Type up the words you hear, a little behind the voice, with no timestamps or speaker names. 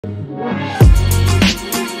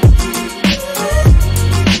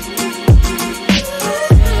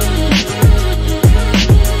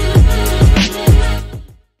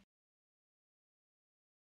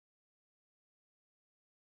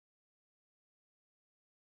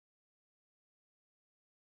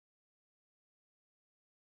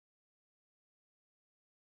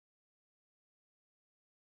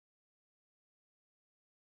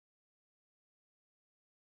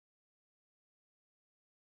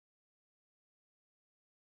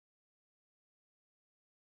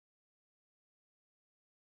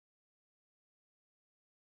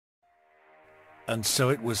And so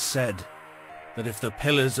it was said that if the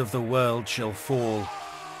pillars of the world shall fall,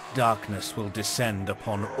 darkness will descend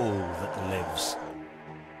upon all that lives.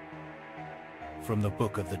 From the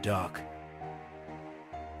Book of the Dark.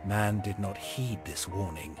 Man did not heed this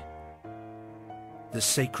warning. The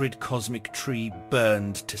sacred cosmic tree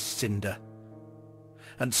burned to cinder.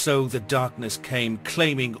 And so the darkness came,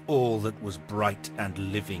 claiming all that was bright and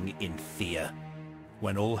living in Thea.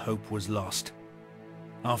 When all hope was lost,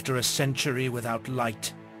 after a century without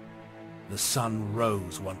light, the sun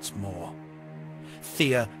rose once more.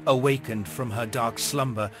 Thea awakened from her dark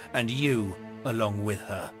slumber, and you along with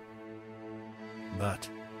her. But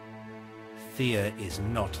Thea is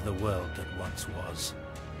not the world that once was.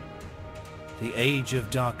 The age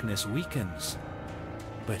of darkness weakens,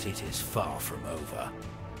 but it is far from over.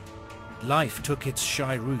 Life took its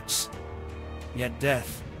shy roots, yet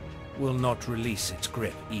death will not release its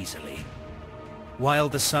grip easily. While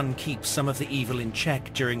the sun keeps some of the evil in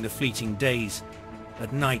check during the fleeting days,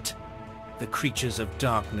 at night, the creatures of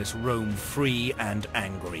darkness roam free and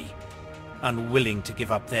angry, unwilling to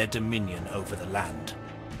give up their dominion over the land.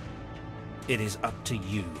 It is up to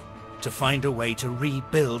you to find a way to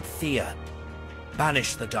rebuild Thea,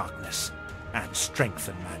 banish the darkness, and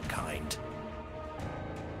strengthen mankind.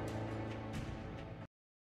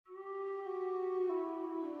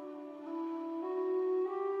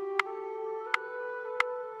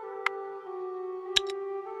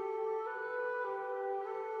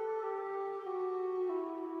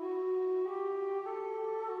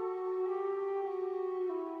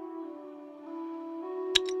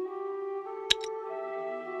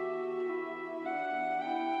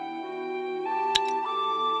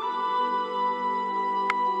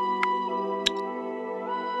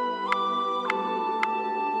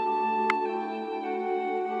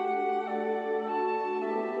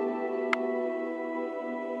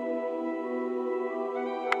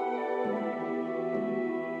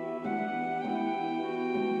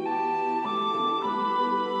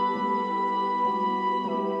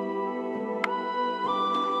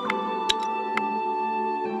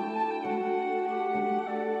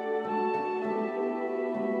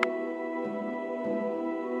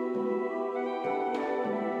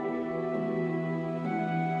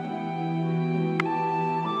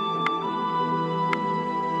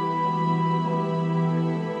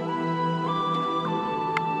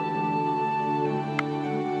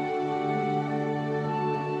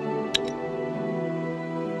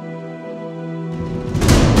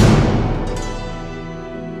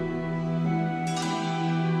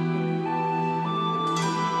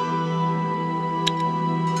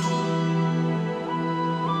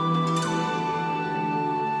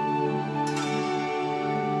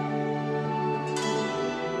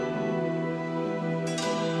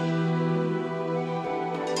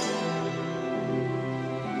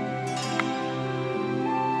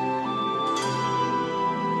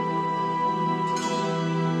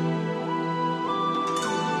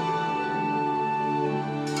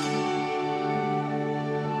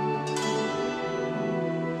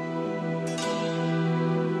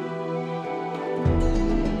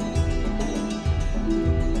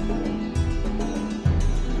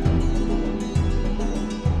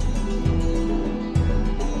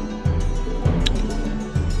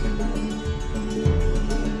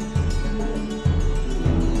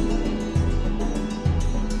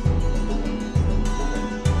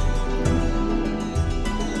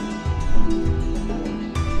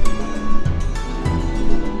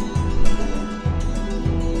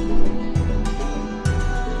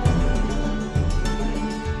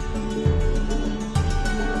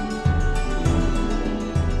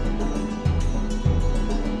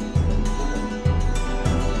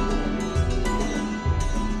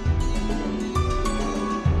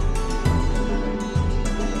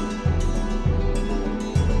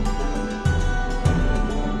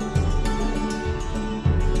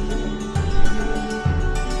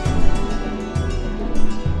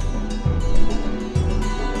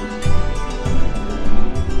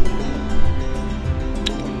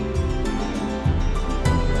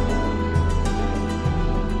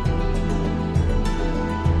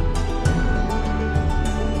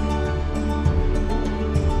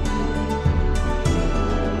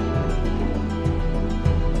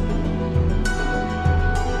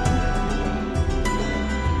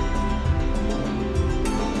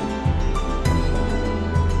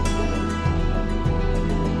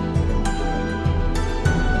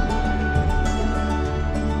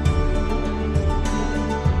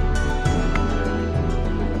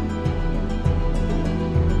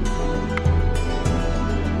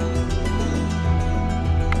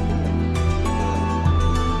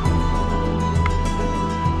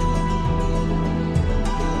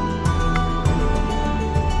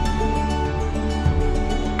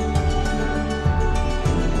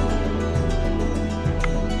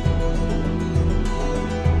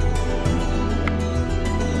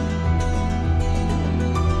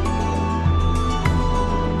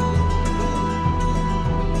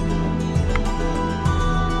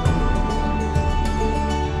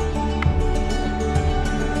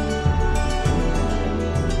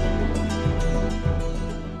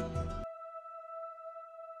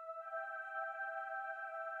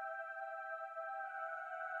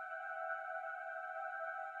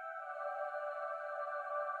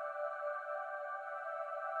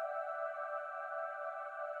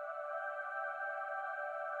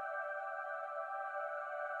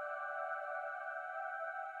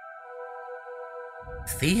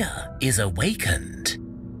 Thea is awakened.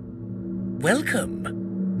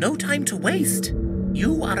 Welcome. No time to waste.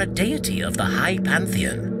 You are a deity of the High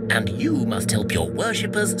Pantheon, and you must help your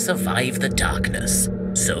worshippers survive the darkness.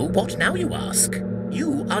 So what now, you ask?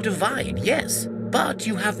 You are divine, yes, but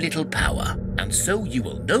you have little power, and so you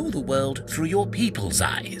will know the world through your people's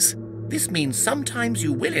eyes. This means sometimes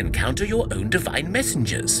you will encounter your own divine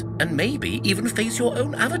messengers, and maybe even face your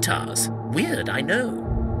own avatars. Weird, I know.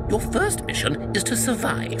 Your first mission is to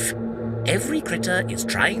survive. Every critter is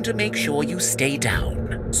trying to make sure you stay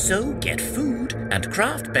down. So get food and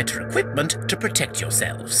craft better equipment to protect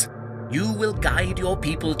yourselves. You will guide your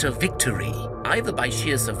people to victory, either by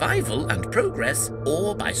sheer survival and progress,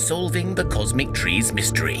 or by solving the cosmic tree's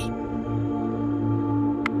mystery.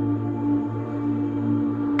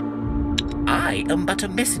 I am but a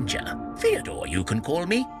messenger. Theodore, you can call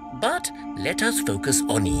me. But let us focus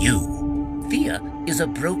on you. Thea is a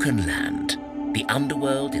broken land. The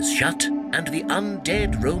underworld is shut, and the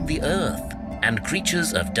undead roam the earth. And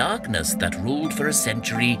creatures of darkness that ruled for a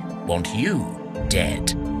century want you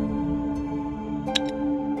dead.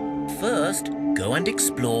 First, go and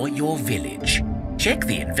explore your village. Check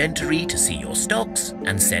the inventory to see your stocks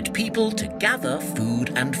and set people to gather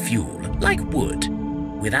food and fuel, like wood.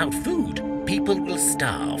 Without food, people will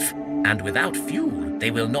starve. And without fuel, they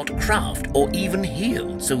will not craft or even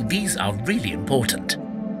heal, so these are really important.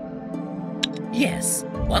 Yes,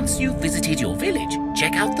 once you've visited your village,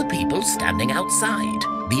 check out the people standing outside,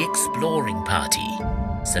 the exploring party.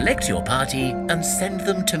 Select your party and send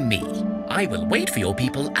them to me. I will wait for your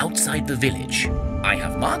people outside the village. I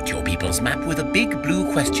have marked your people's map with a big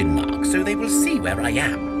blue question mark so they will see where I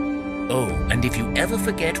am. Oh, and if you ever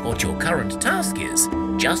forget what your current task is,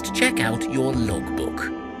 just check out your logbook.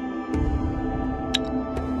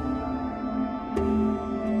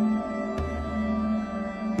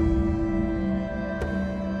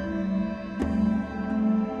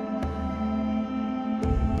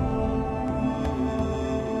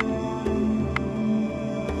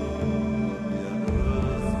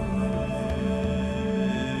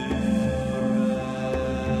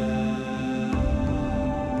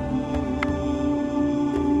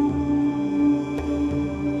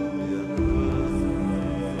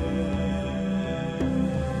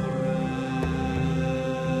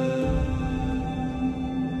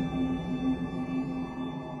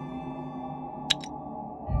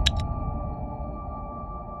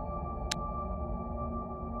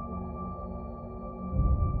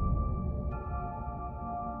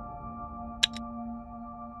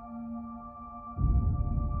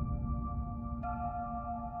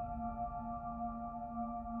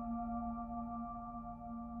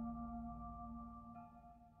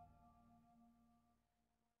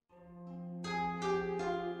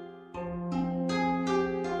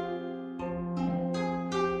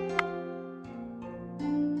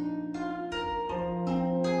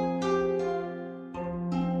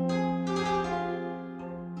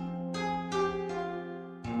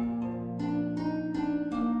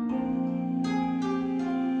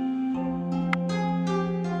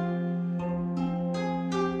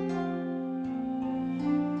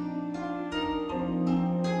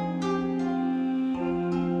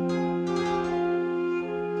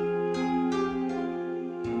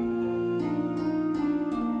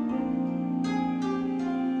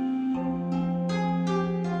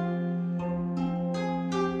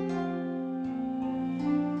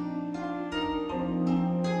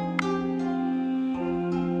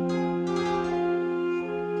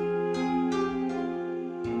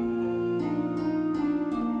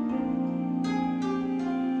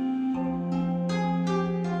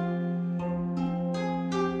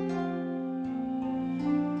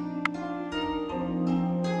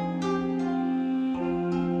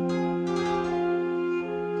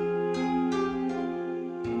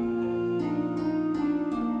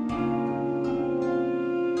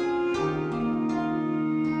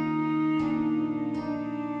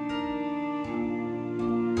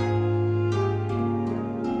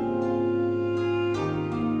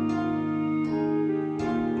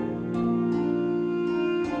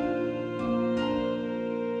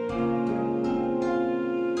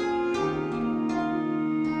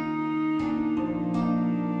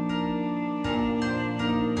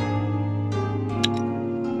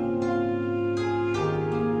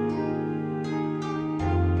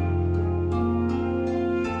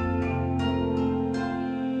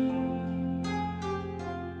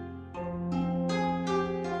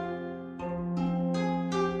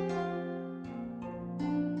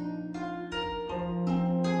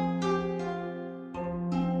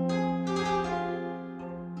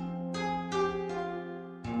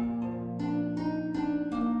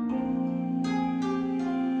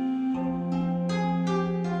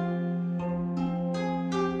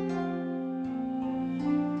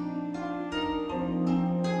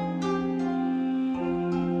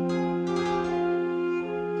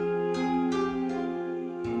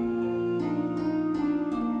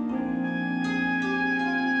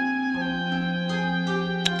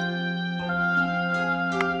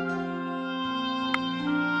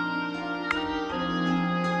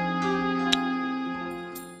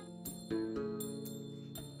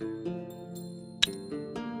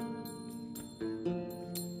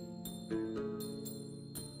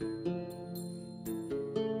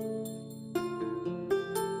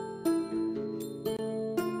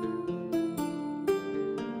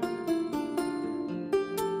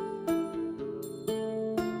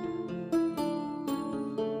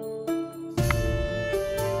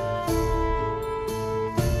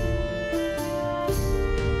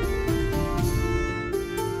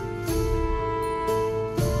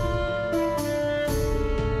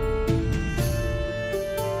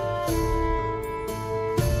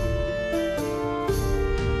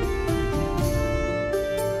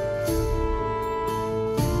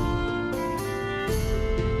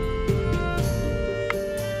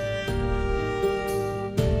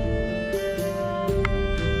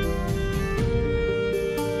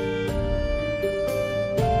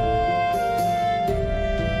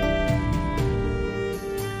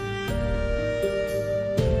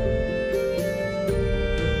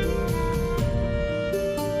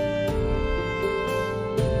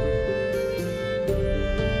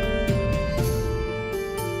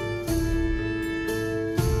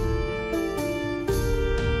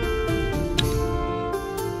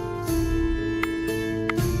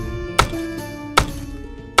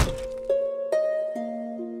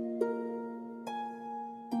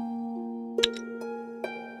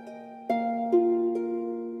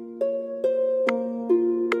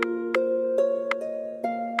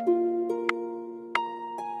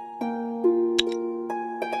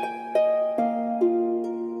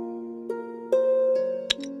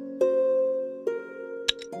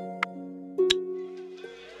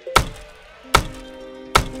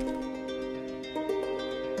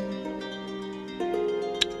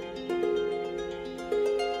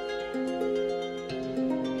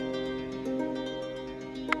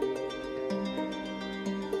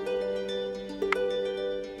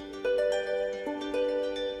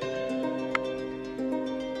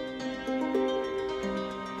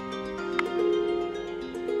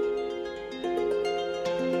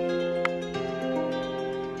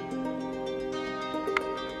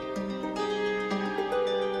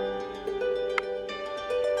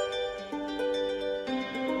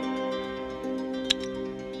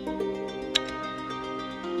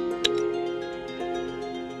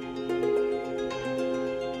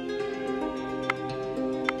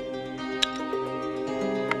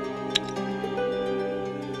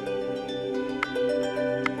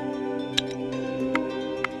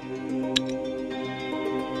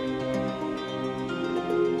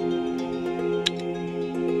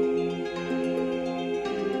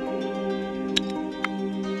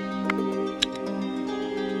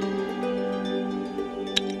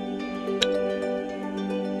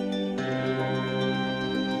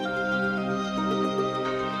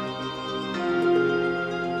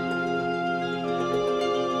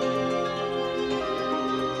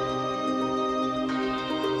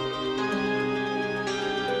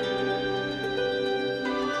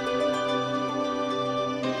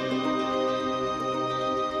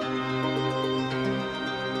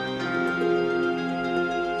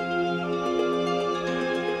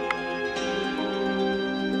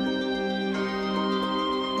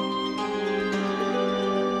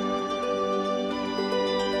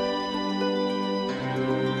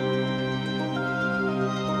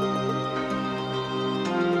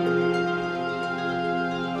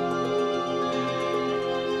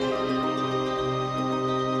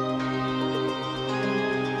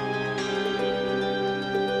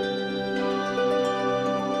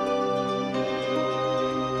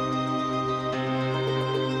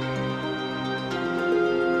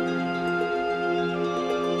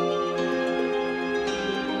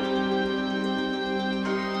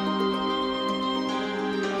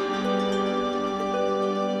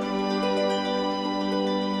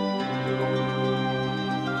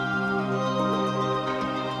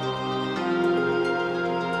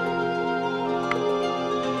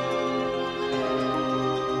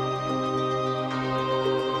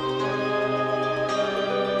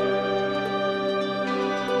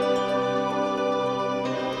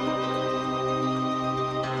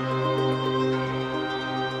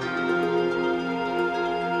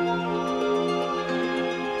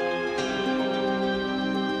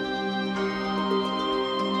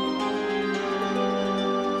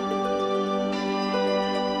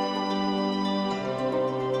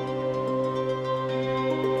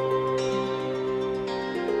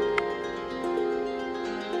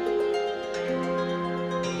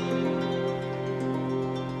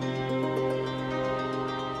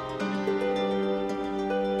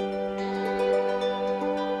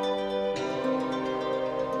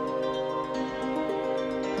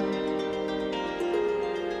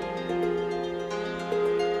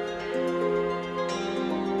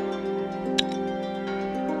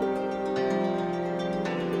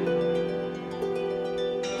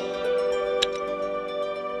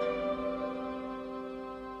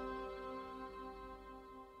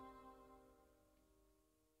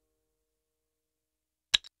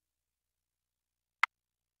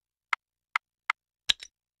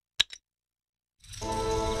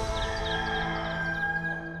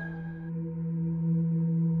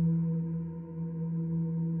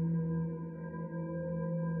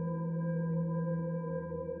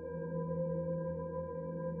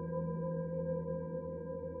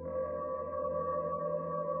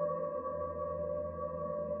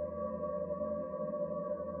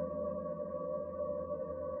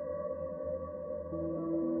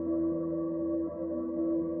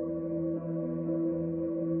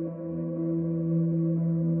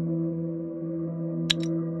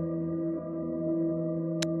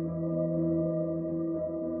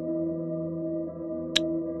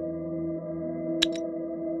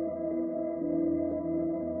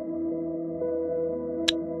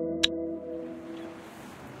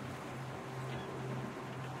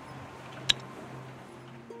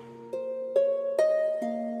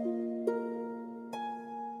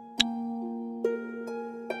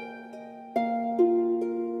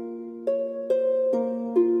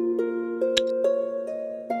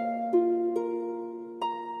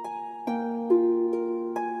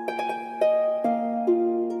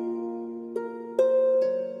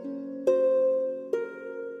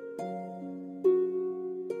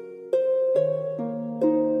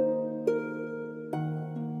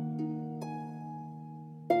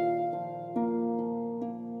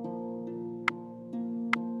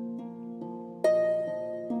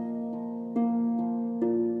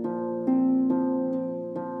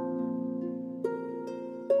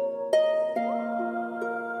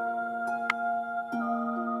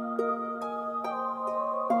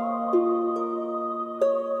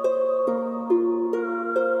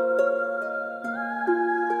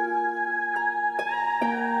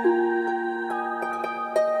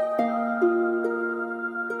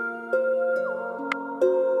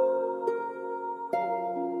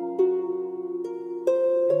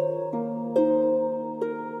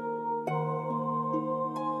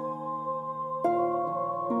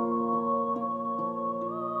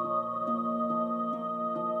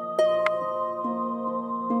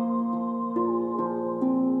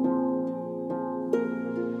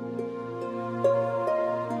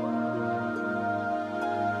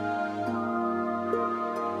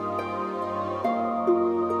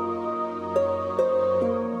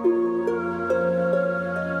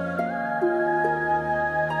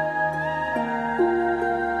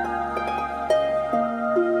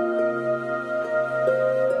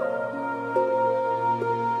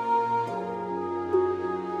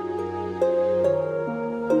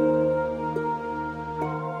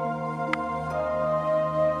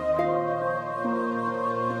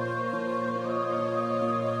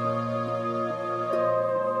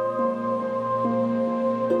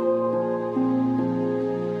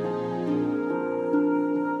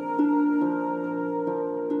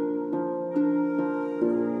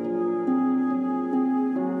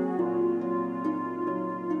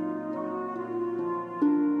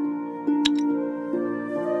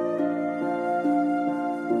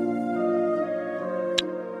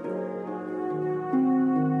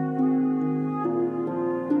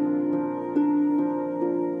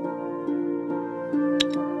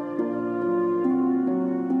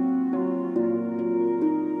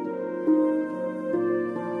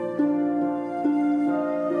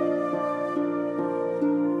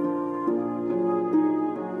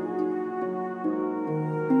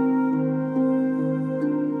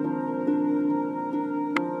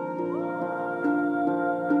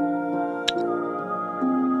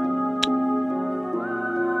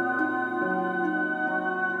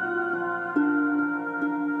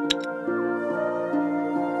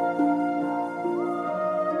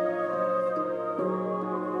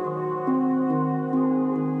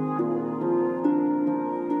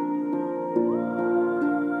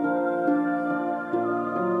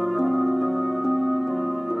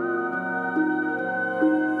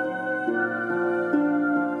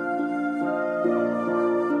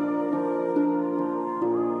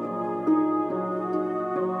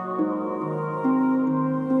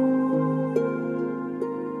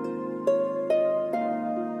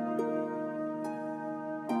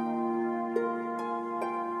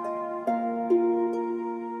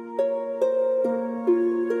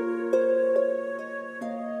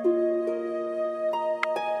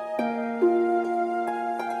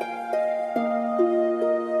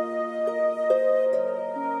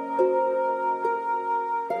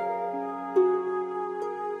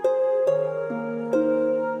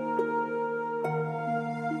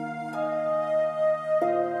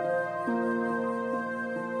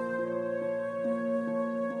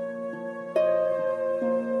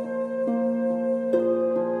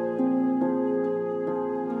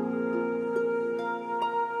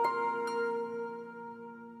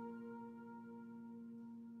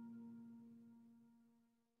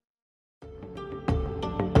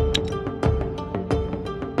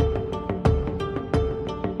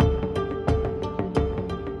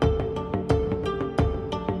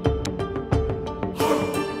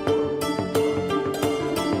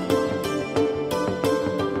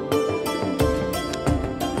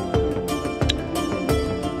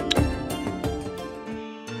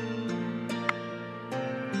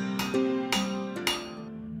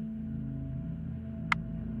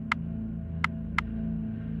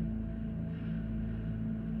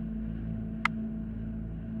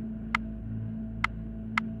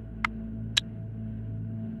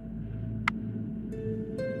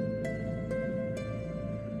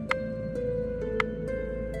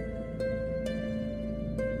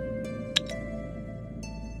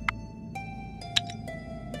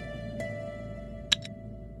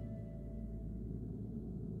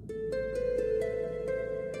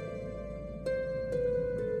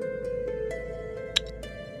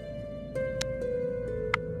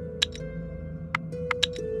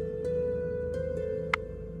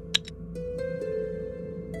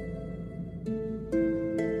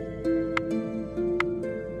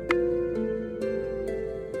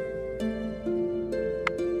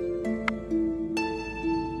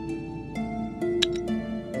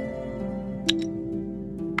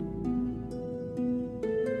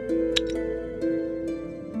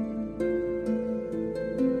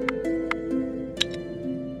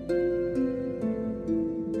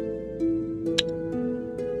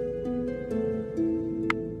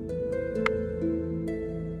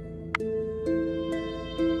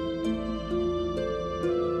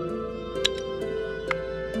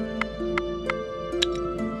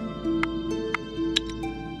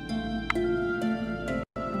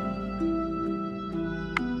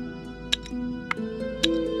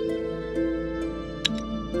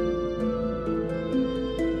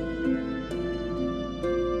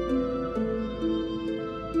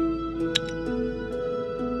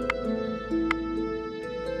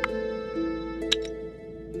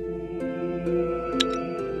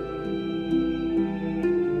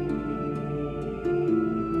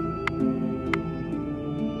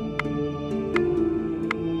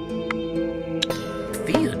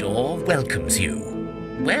 welcomes you.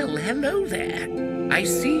 Well, hello there. I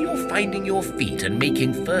see you're finding your feet and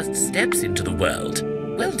making first steps into the world.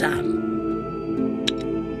 Well done.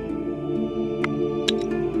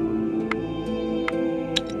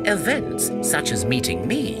 Events such as meeting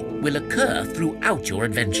me will occur throughout your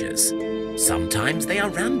adventures. Sometimes they are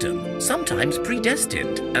random, sometimes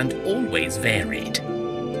predestined, and always varied.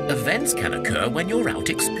 Events can occur when you're out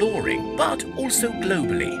exploring, but also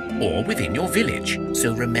globally, or within your village.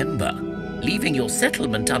 So remember, leaving your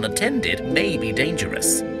settlement unattended may be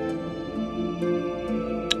dangerous.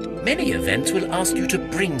 Many events will ask you to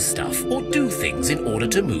bring stuff or do things in order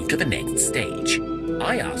to move to the next stage.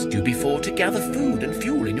 I asked you before to gather food and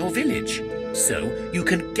fuel in your village. So you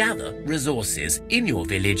can gather resources in your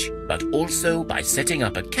village, but also by setting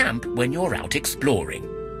up a camp when you're out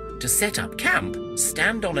exploring. To set up camp,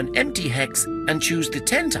 stand on an empty hex and choose the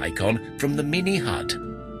tent icon from the mini HUD.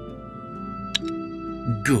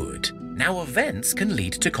 Good. Now events can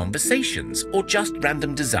lead to conversations or just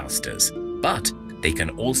random disasters, but they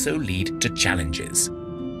can also lead to challenges.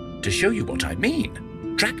 To show you what I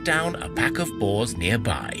mean, track down a pack of boars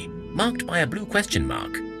nearby, marked by a blue question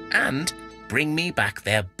mark, and bring me back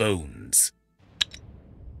their bones.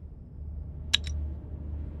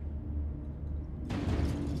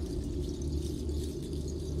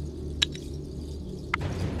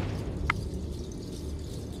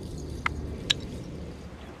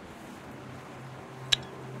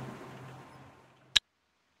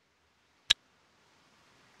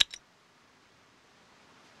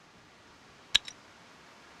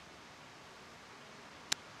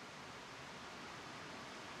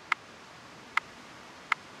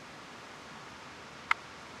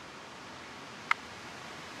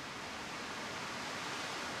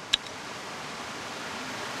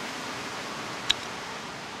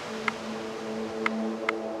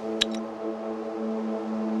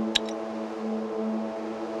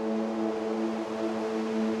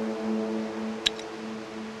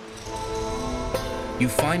 You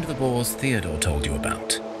find the boars Theodore told you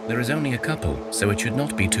about. There is only a couple, so it should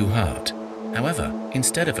not be too hard. However,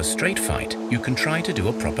 instead of a straight fight, you can try to do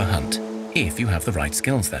a proper hunt. If you have the right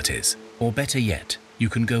skills, that is. Or better yet, you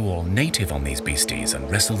can go all native on these beasties and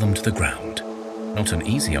wrestle them to the ground. Not an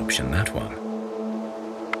easy option, that one.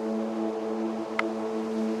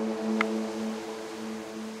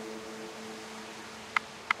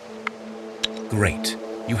 Great.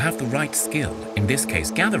 You have the right skill, in this case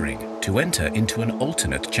gathering, to enter into an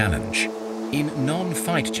alternate challenge. In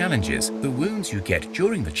non-fight challenges, the wounds you get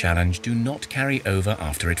during the challenge do not carry over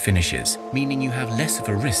after it finishes, meaning you have less of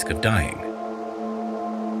a risk of dying.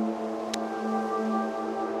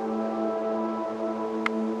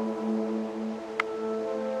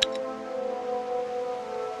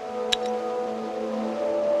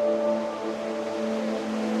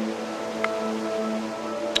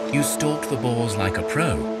 You stalked the boars like a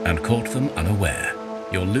pro and caught them unaware.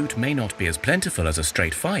 Your loot may not be as plentiful as a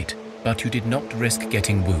straight fight, but you did not risk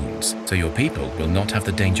getting wounds, so your people will not have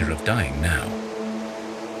the danger of dying now.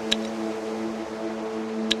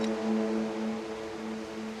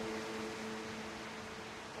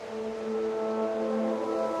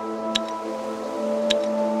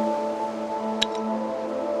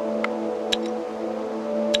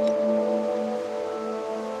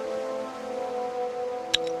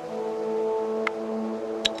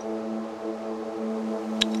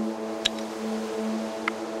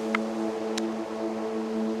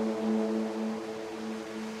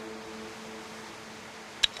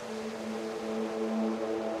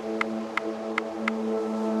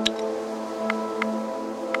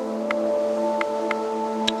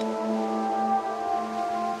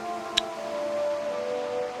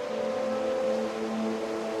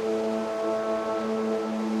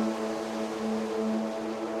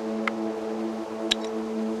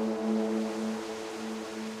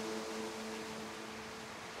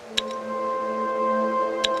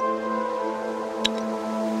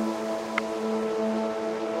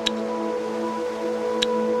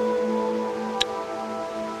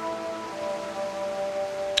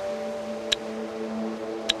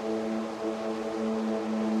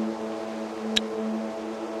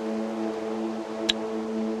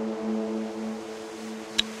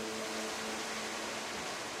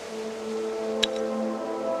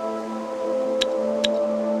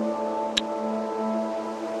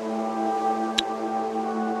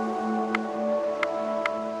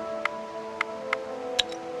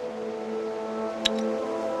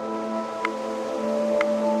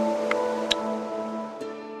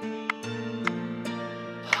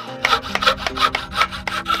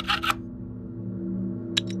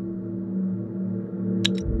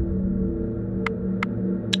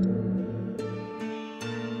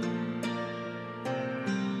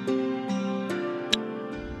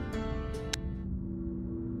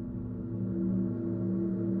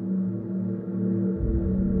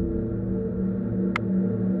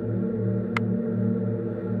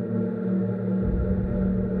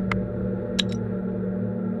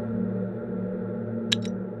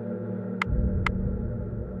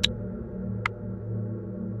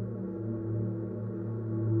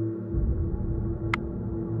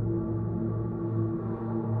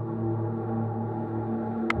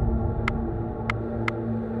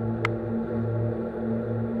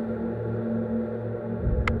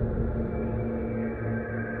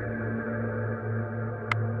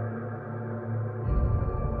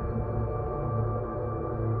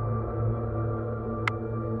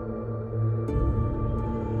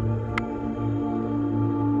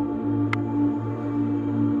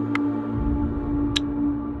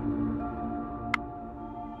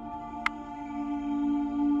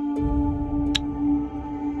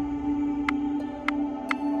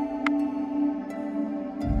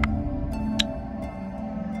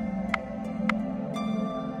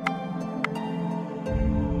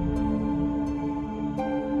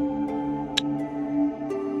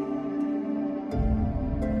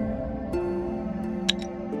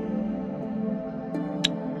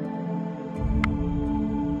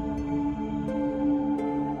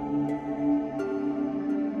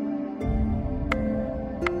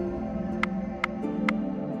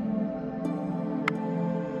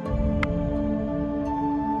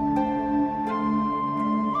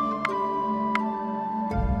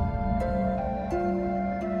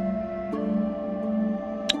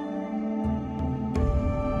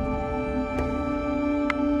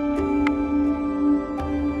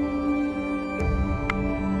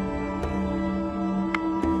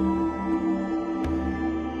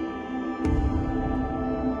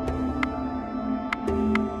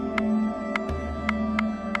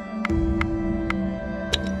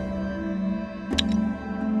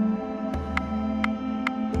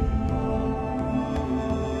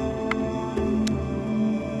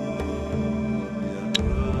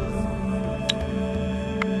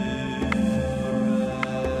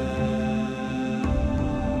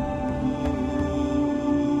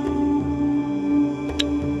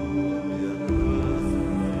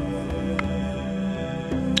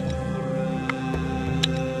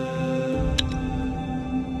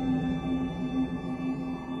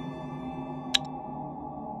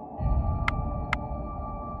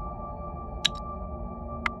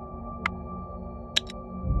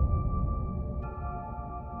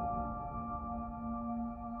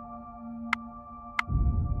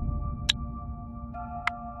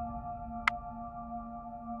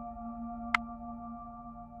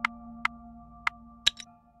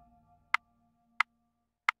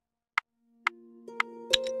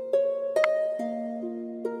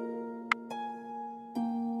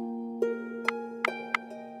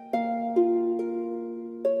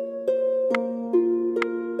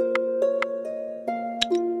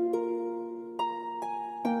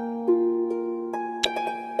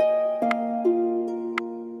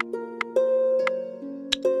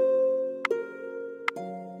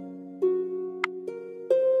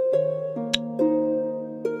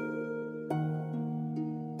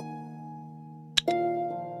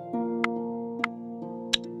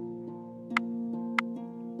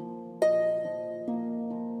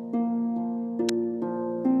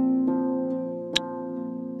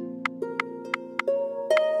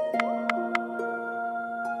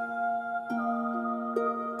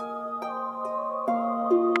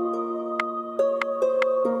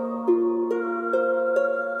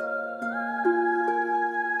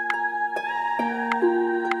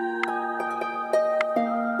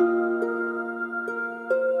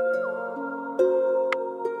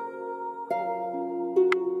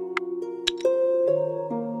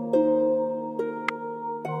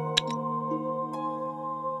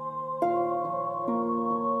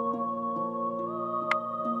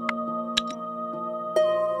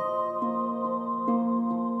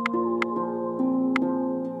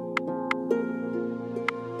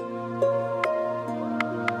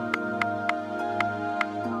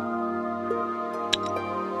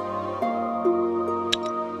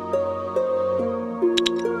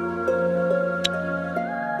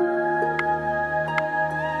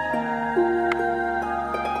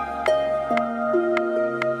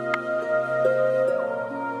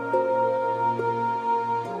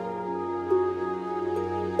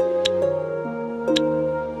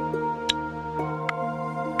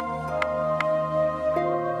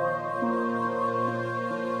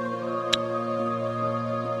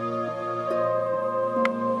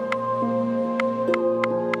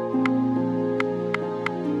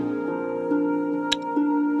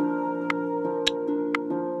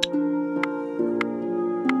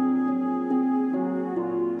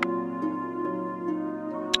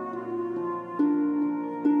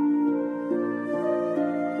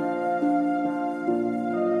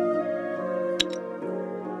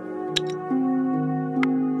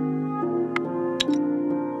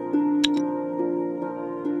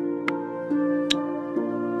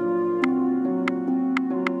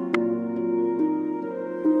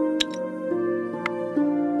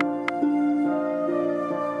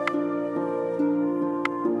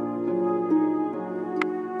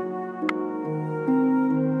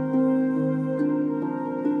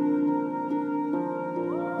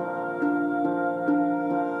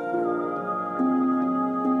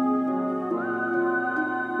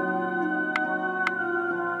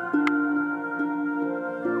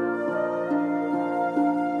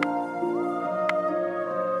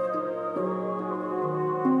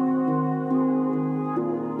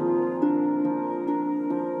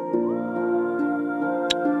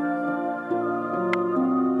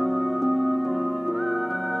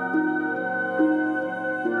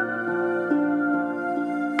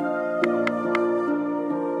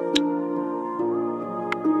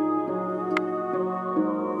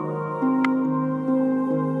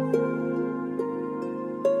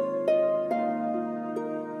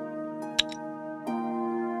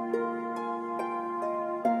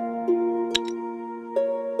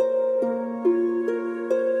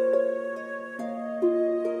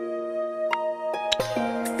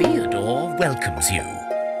 welcomes you.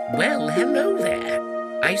 Well, hello there.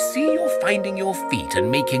 I see you're finding your feet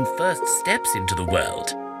and making first steps into the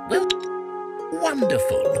world. Well,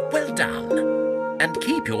 wonderful. Well done. And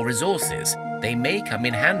keep your resources. They may come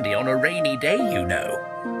in handy on a rainy day, you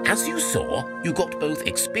know. As you saw, you got both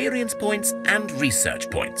experience points and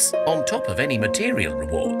research points, on top of any material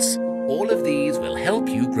rewards. All of these will help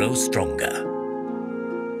you grow stronger.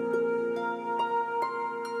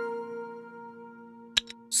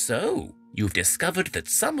 So, you've discovered that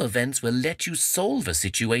some events will let you solve a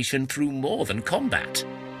situation through more than combat.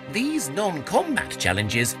 These non-combat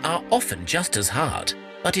challenges are often just as hard,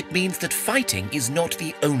 but it means that fighting is not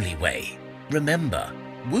the only way. Remember,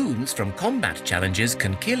 wounds from combat challenges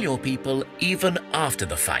can kill your people even after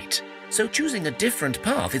the fight, so choosing a different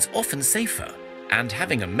path is often safer. And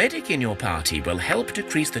having a medic in your party will help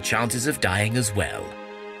decrease the chances of dying as well.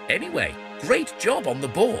 Anyway, great job on the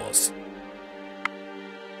boars.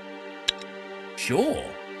 Sure.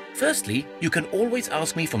 Firstly, you can always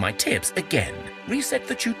ask me for my tips again. Reset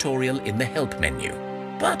the tutorial in the help menu.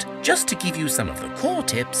 But just to give you some of the core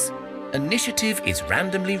tips, initiative is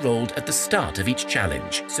randomly rolled at the start of each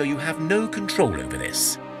challenge, so you have no control over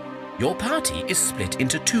this. Your party is split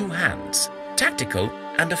into 2 hands, tactical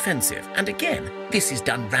and offensive, and again, this is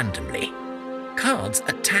done randomly. Cards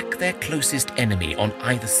attack their closest enemy on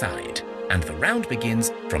either side, and the round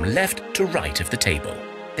begins from left to right of the table.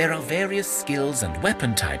 There are various skills and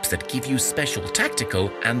weapon types that give you special tactical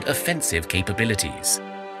and offensive capabilities.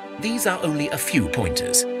 These are only a few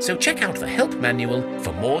pointers, so check out the help manual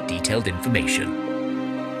for more detailed information.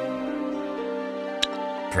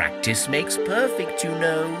 Practice makes perfect, you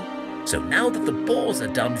know. So now that the boars are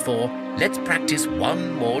done for, let's practice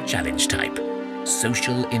one more challenge type: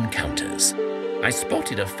 social encounters. I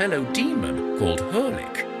spotted a fellow demon called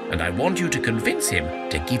Hurlik, and I want you to convince him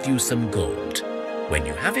to give you some gold. When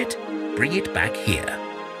you have it, bring it back here.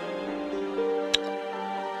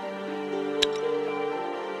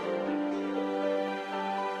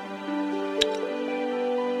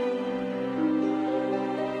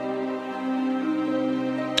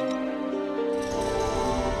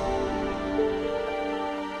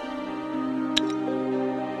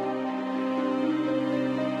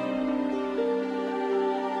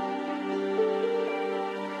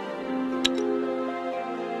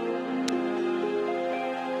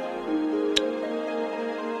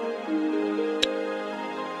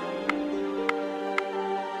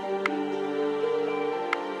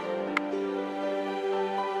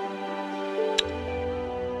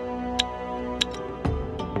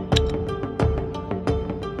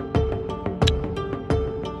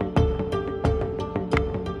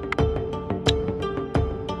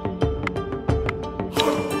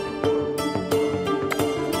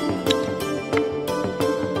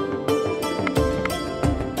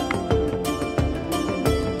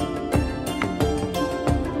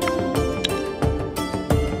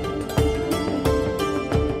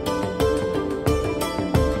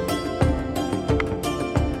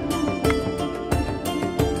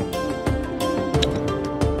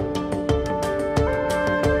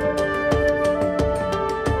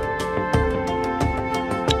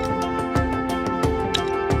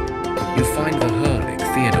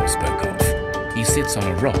 On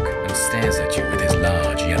a rock and stares at you with his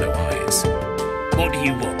large yellow eyes. What do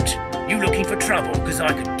you want? You looking for trouble? Because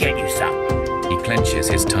I could get you some. He clenches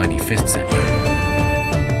his tiny fists at you.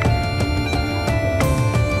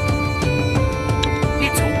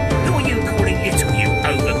 Little? Who are you calling little, you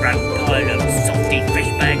overgrown pile of softy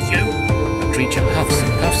fish bags, you? The creature huffs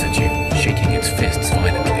and puffs at you, shaking its fists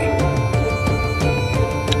violently.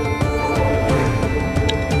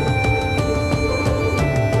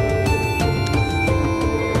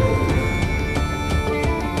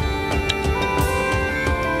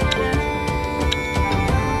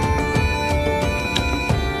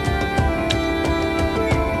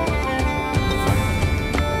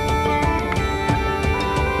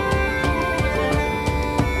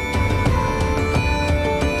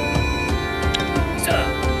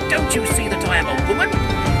 Don't you see that I am a woman?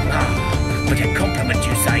 Ah, but a compliment,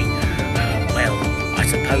 you say? Well, I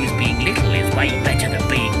suppose being little is way better than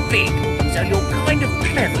being big. So you're kind of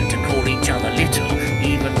clever to call each other little,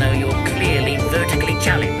 even though you're clearly vertically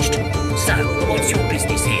challenged. So, what's your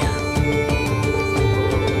business here?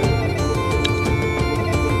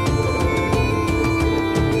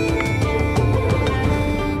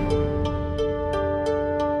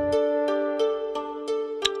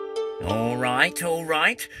 All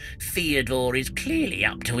right. Theodore is clearly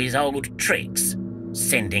up to his old tricks.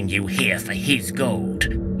 Sending you here for his gold.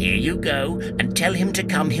 Here you go, and tell him to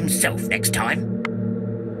come himself next time.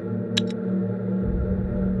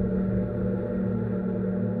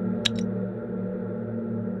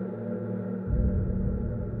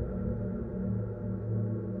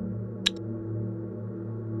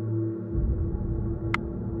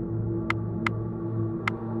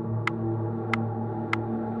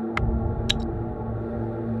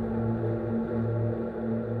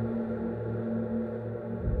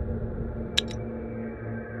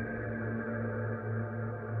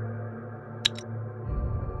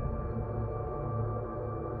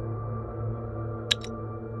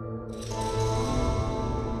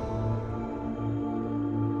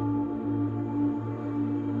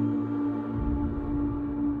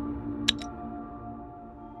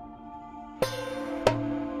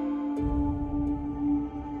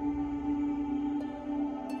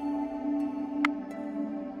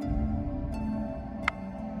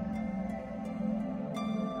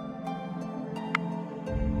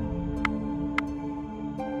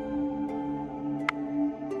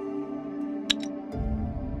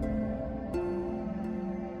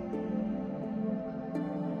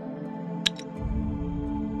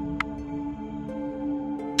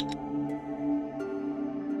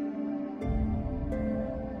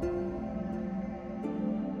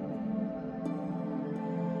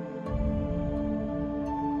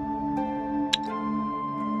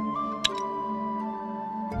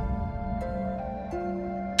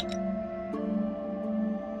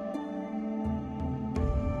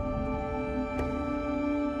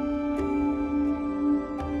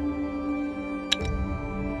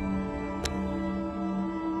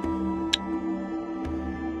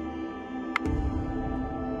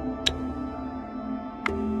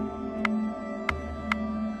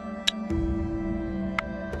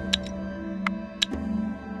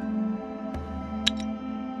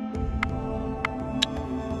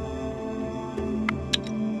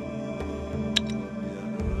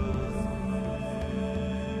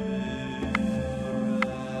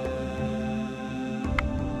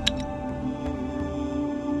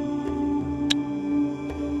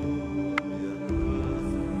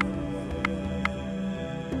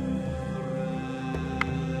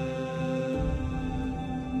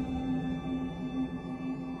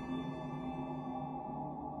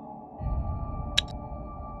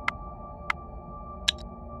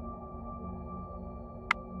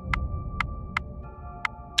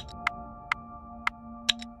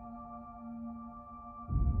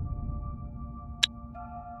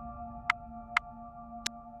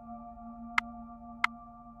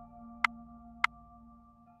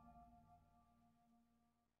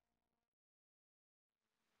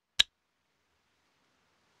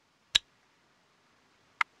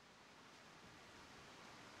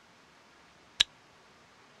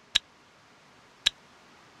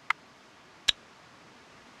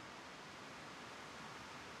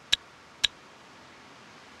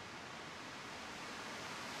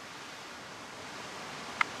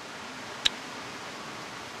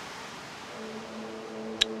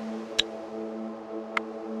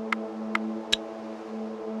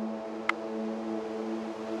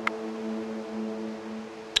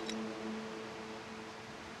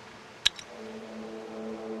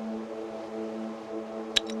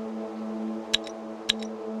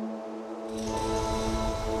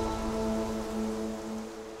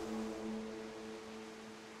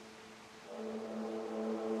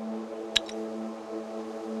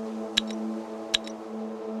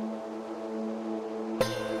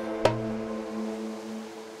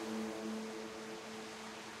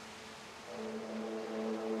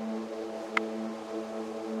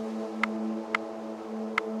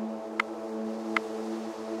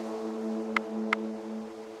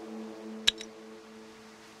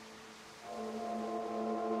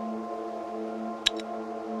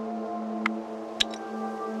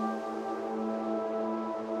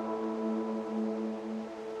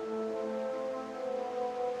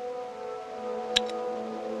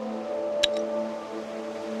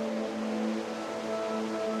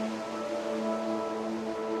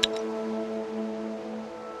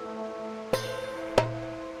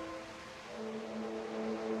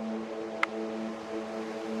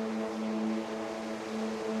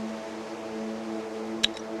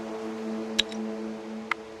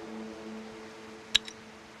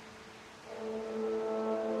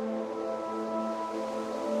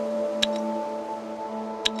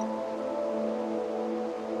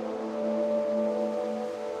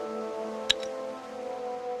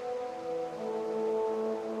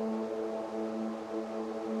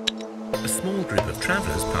 small group of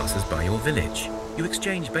travelers passes by your village. You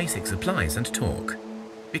exchange basic supplies and talk.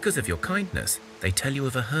 Because of your kindness, they tell you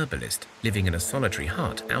of a herbalist living in a solitary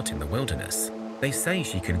hut out in the wilderness. They say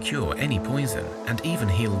she can cure any poison and even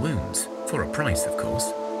heal wounds, for a price, of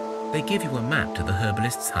course. They give you a map to the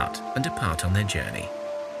herbalist's hut and depart on their journey.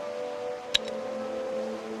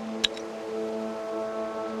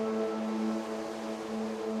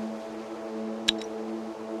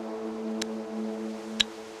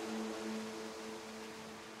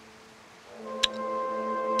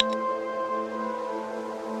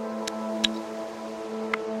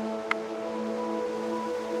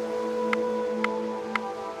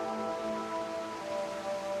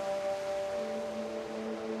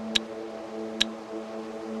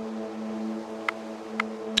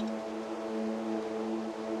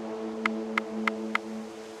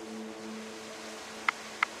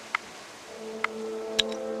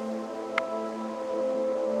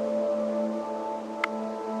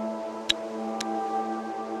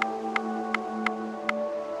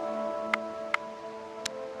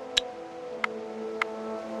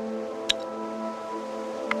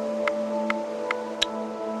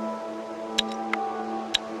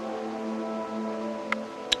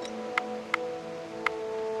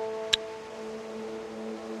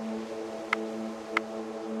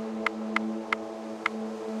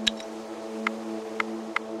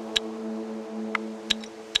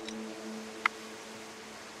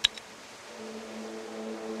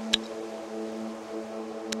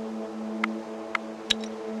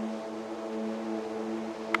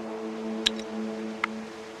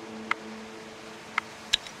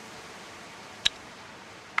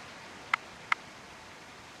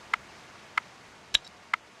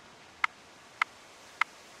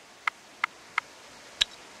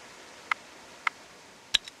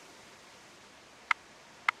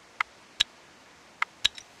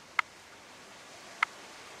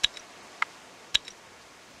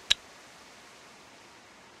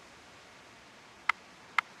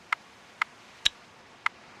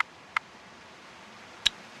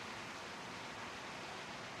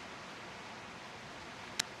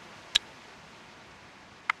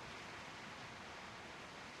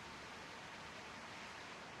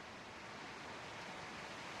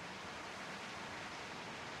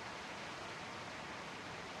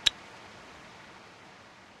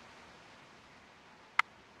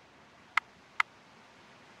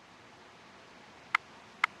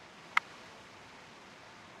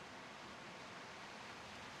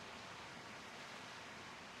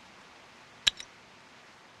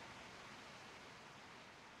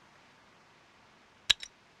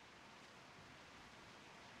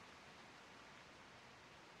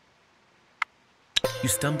 You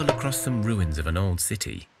stumble across some ruins of an old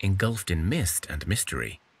city, engulfed in mist and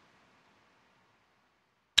mystery.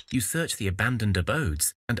 You search the abandoned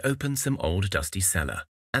abodes and open some old dusty cellar.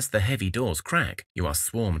 As the heavy doors crack, you are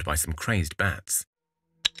swarmed by some crazed bats.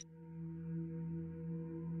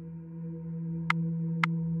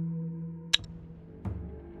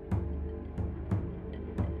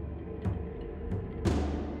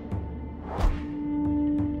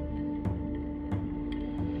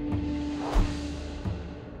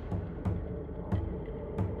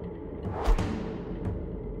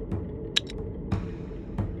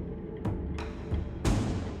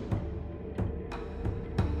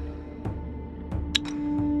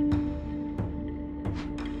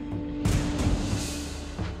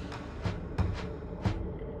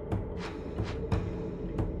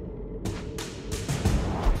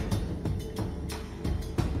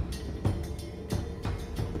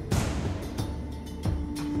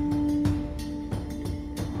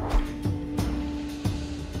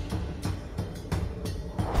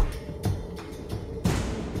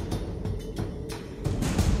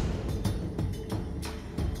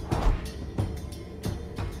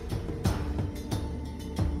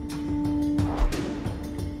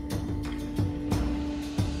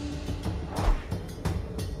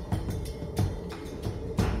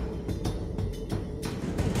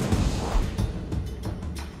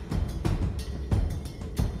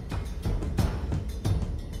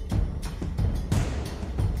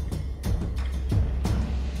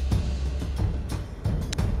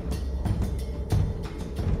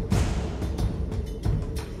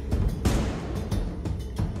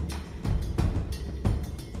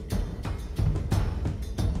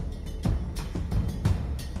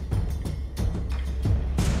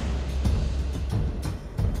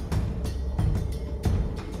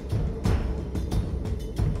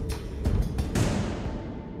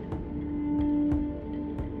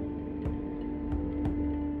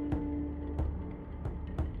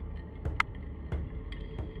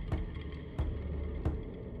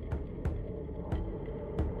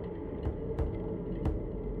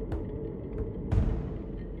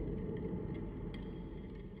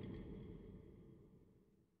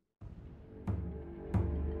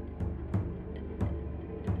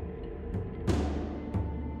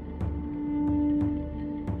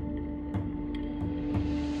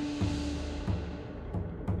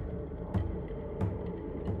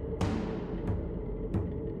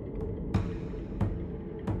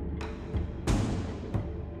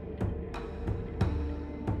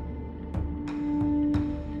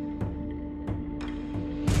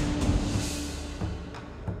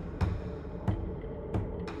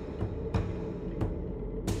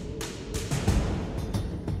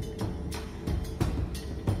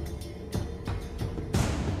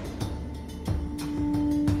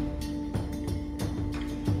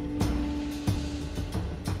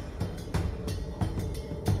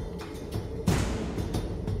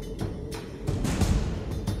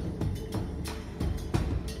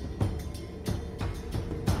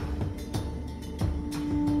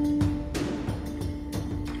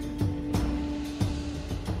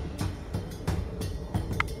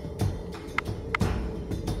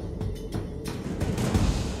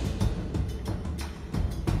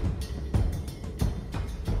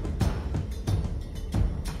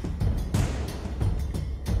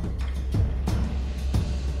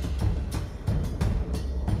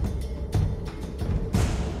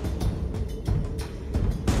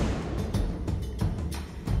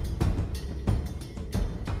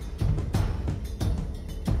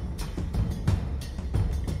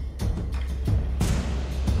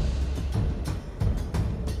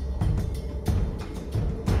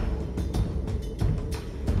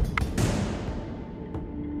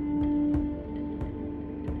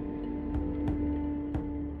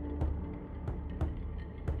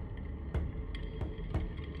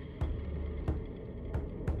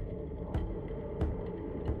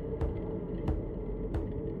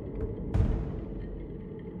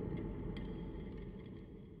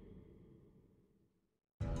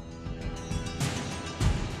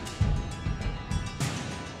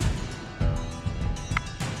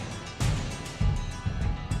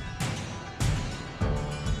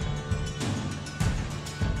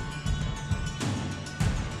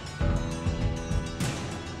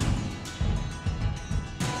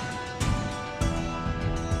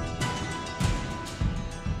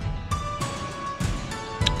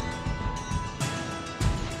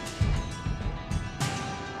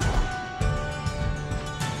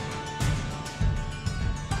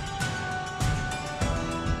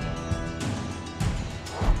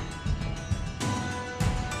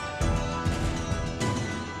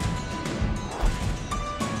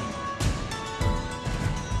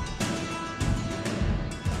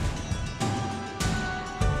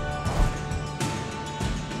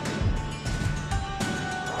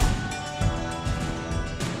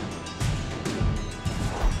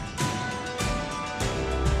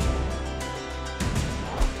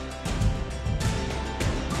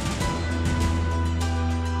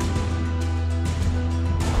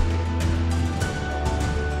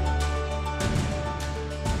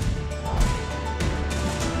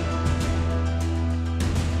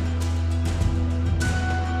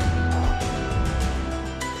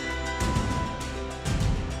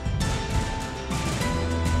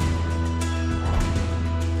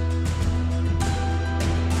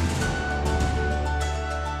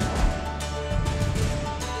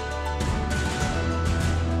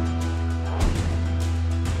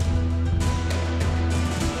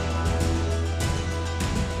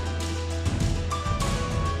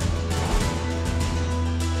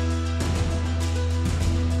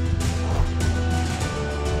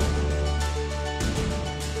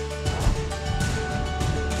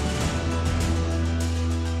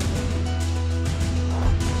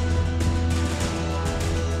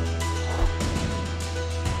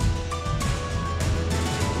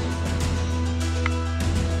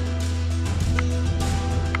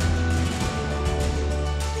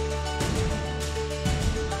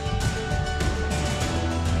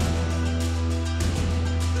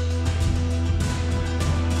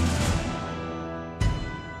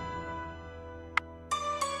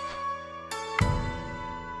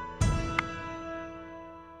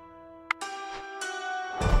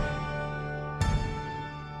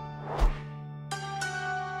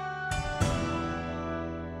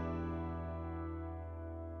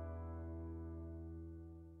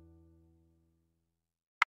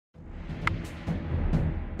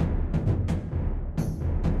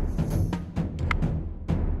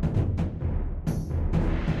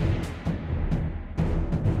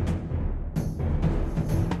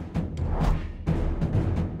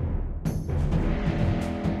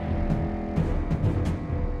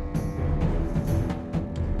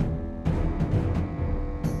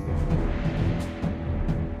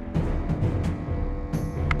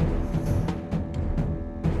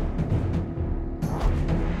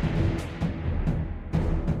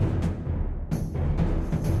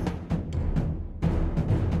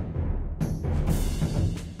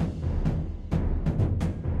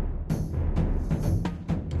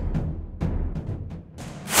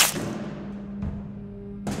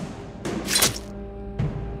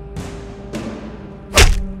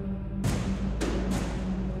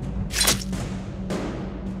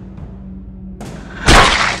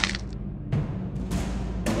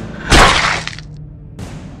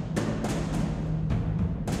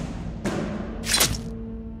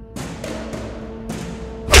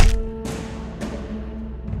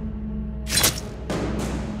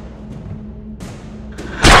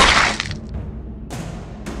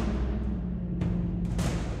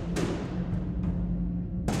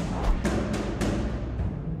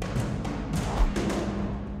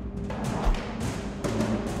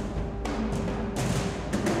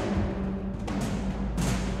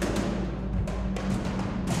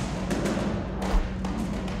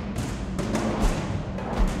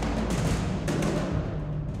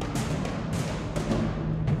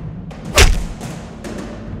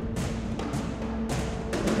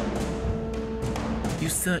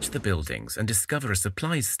 search the buildings and discover a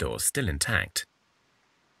supplies store still intact.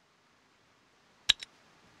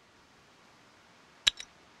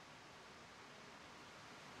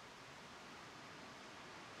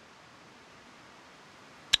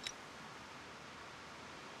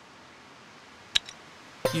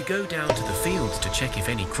 You go down to the fields to check if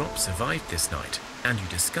any crops survived this night, and you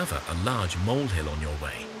discover a large molehill on your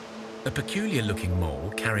way. A peculiar-looking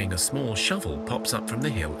mole carrying a small shovel pops up from the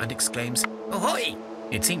hill and exclaims, "Ahoy!"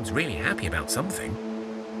 It seems really happy about something.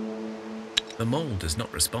 The mole does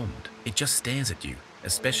not respond. It just stares at you,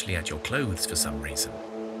 especially at your clothes for some reason.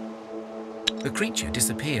 The creature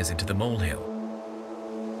disappears into the molehill.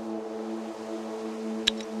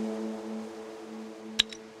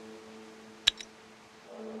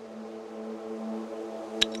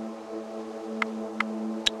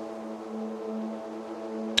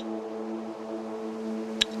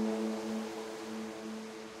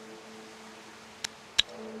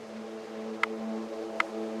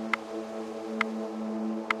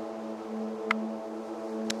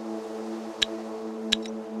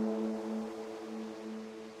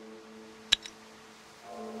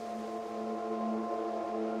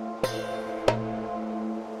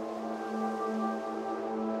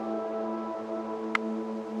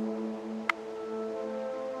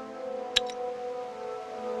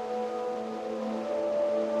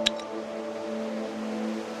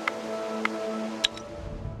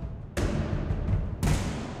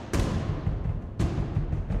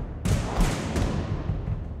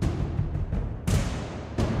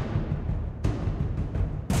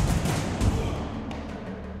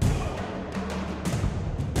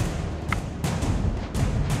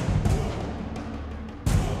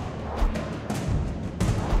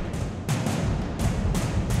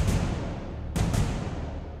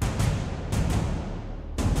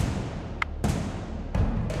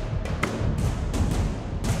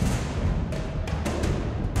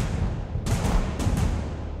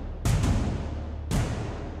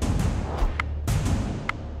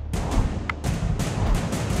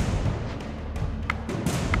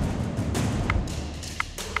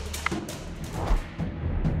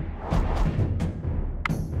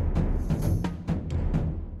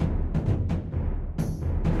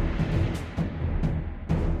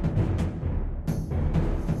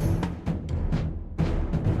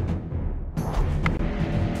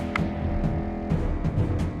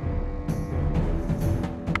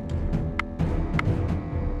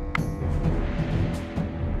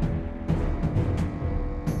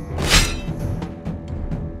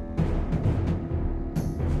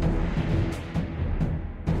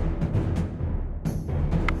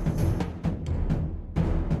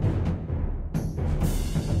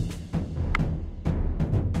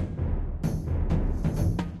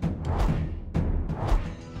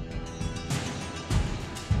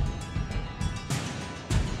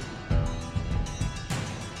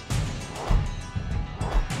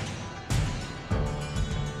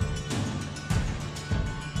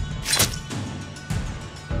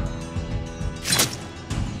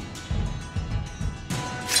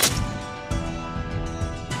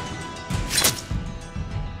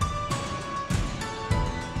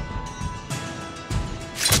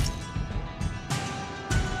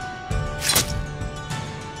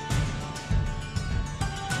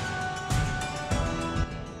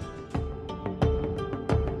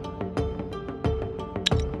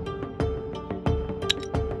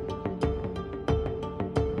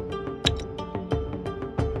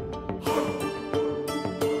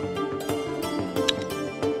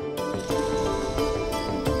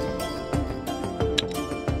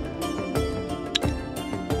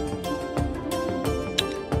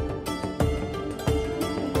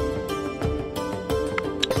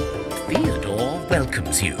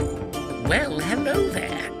 welcomes you. Well, hello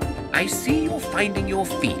there. I see you're finding your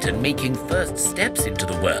feet and making first steps into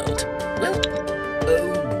the world. Well,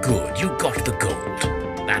 oh good, you got the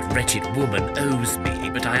gold. That wretched woman owes me,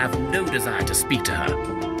 but I have no desire to speak to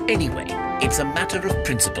her. Anyway, it's a matter of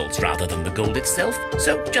principles rather than the gold itself,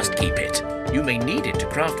 so just keep it. You may need it to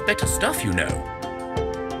craft better stuff, you know.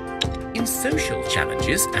 In social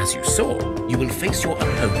challenges, as you saw, you will face your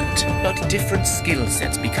opponent, but different skill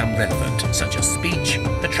sets become relevant, such as speech,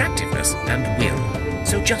 attractiveness, and will.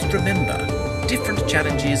 So just remember, different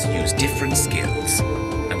challenges use different skills.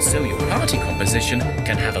 And so your party composition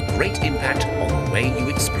can have a great impact on the way you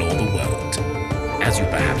explore the world. As you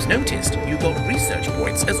perhaps noticed, you got research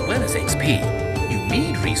points as well as XP. You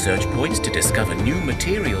need research points to discover new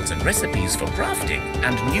materials and recipes for crafting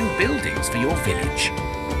and new buildings for your village.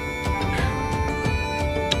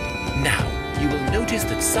 Now, you will notice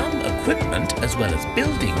that some equipment, as well as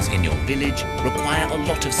buildings in your village, require a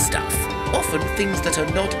lot of stuff, often things that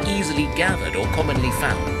are not easily gathered or commonly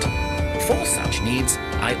found. For such needs,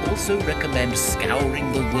 I also recommend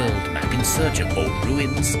scouring the world map in search of old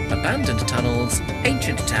ruins, abandoned tunnels,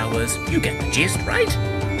 ancient towers. You get the gist, right?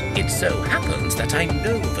 It so happens that I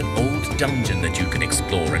know of an old dungeon that you can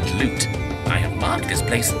explore and loot. I have marked this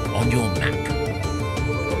place on your map.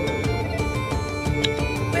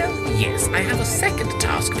 Well, yes, I have a second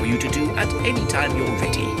task for you to do at any time you're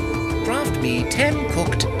ready. Craft me 10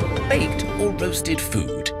 cooked, baked or roasted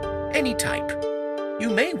food, any type. You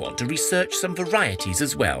may want to research some varieties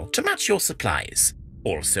as well to match your supplies.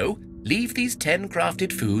 Also, leave these 10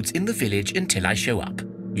 crafted foods in the village until I show up.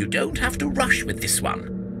 You don't have to rush with this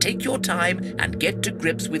one. Take your time and get to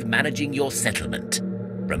grips with managing your settlement.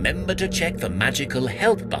 Remember to check the magical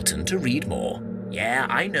help button to read more. Yeah,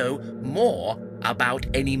 I know, more about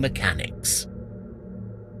any mechanics.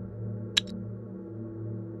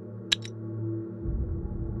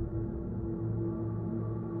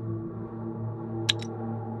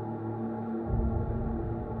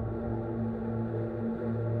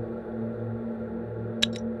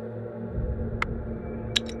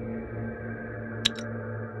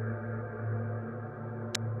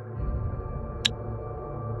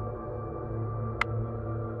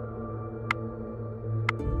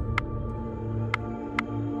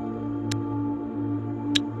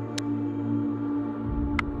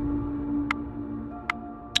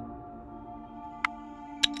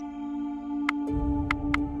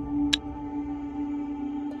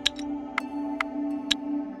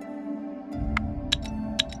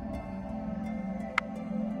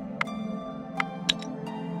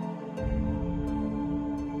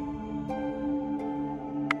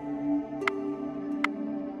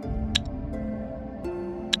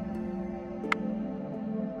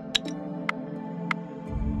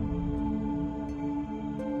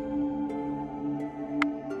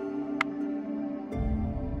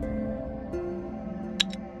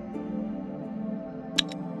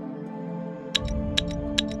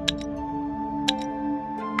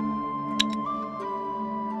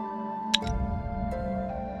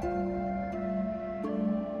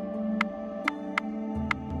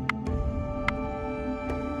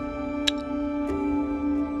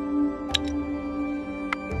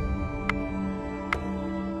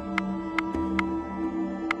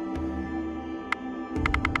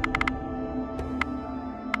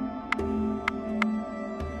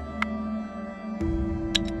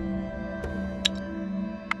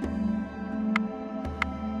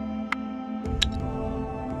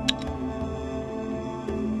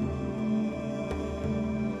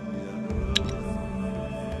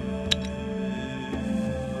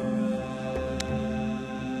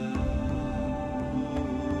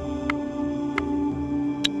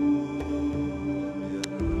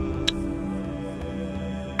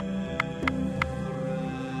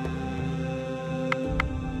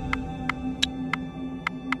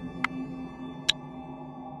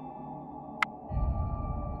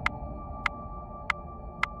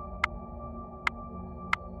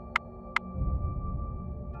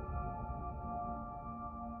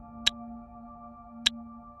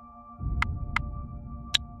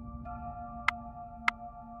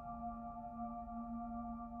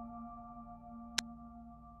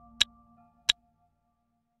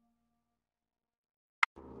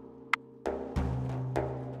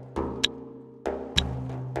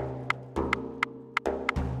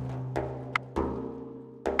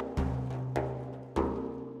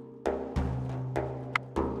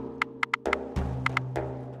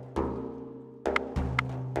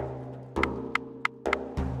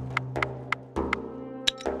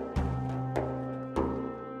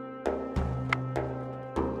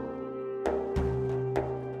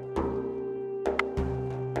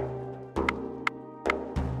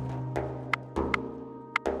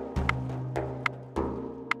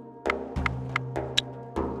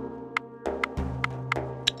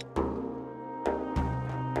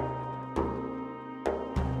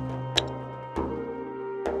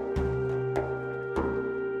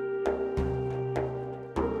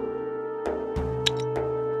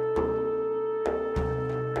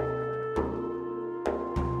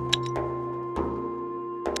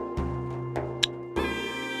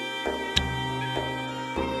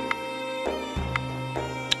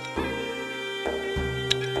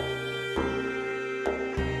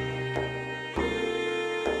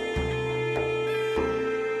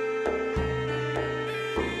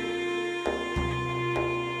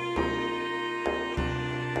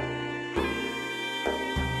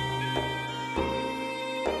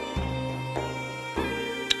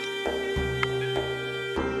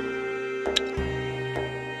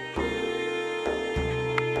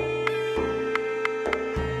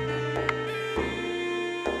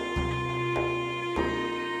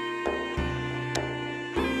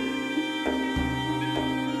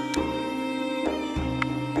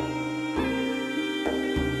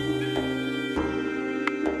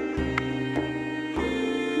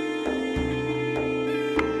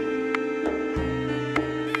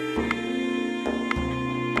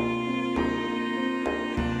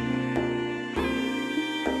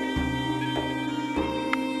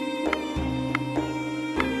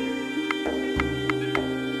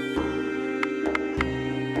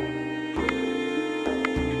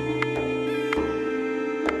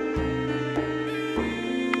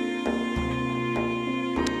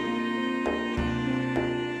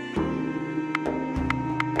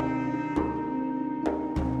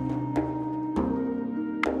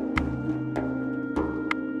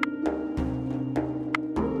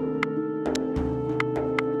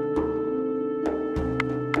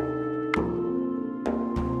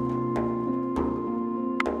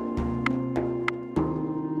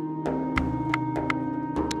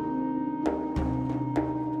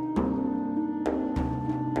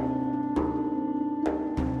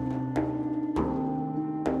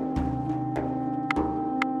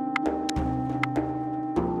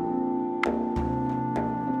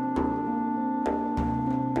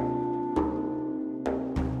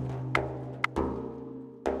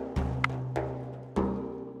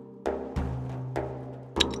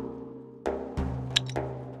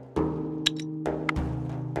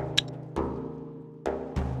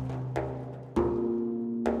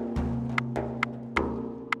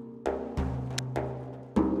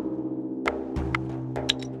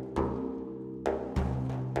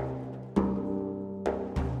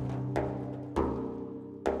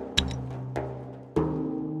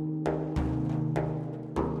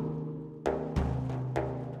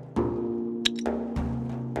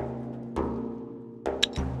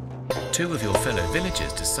 Two of your fellow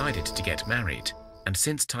villagers decided to get married, and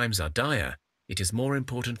since times are dire, it is more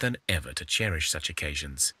important than ever to cherish such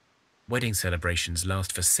occasions. Wedding celebrations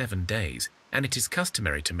last for 7 days, and it is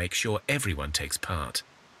customary to make sure everyone takes part.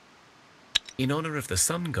 In honor of the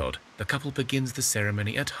sun god, the couple begins the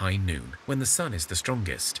ceremony at high noon, when the sun is the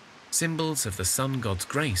strongest. Symbols of the sun god's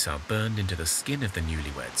grace are burned into the skin of the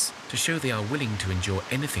newlyweds to show they are willing to endure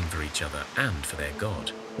anything for each other and for their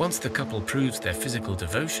god. Once the couple proves their physical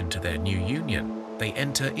devotion to their new union, they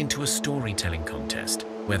enter into a storytelling contest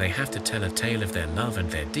where they have to tell a tale of their love and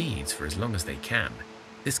their deeds for as long as they can.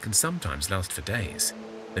 This can sometimes last for days.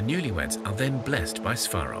 The newlyweds are then blessed by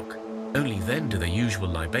Svarog. Only then do the usual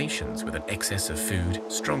libations with an excess of food,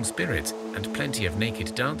 strong spirits, and plenty of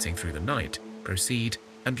naked dancing through the night proceed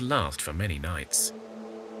and last for many nights.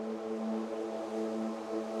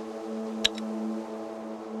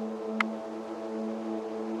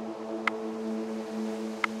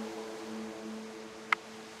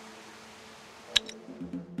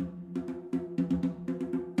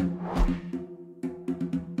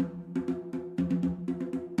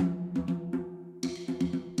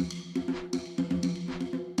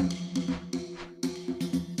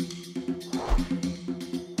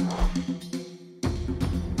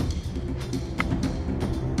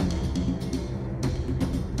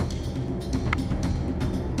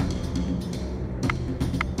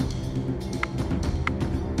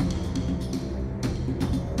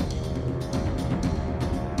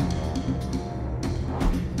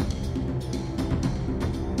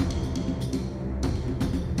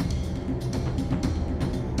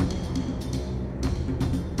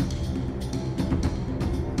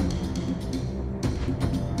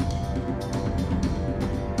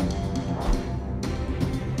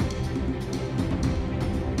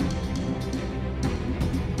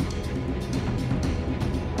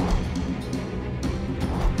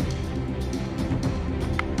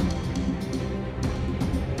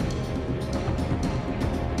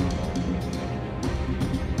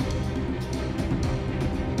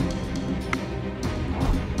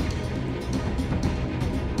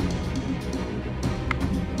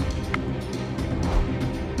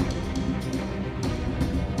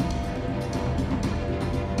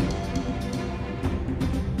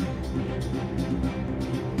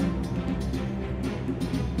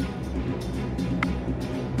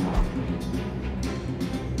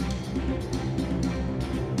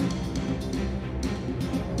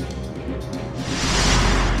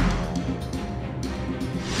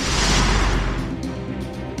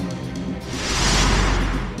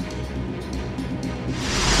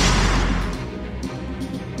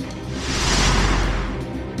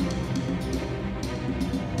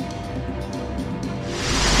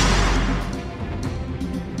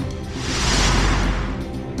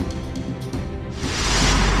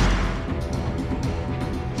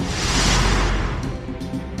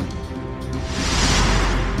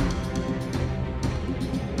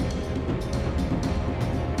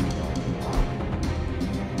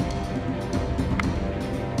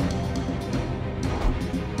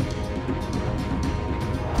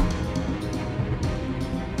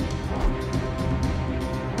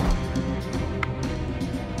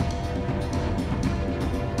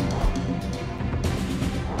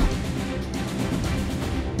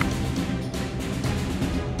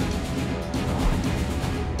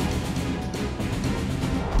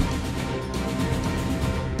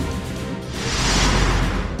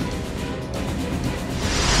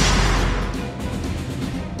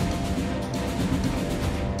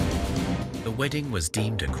 The wedding was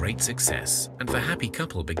deemed a great success, and the happy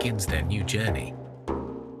couple begins their new journey.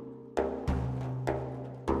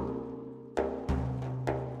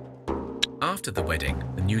 After the wedding,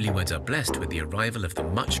 the newlyweds are blessed with the arrival of the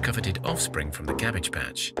much-coveted offspring from the Cabbage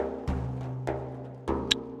Patch.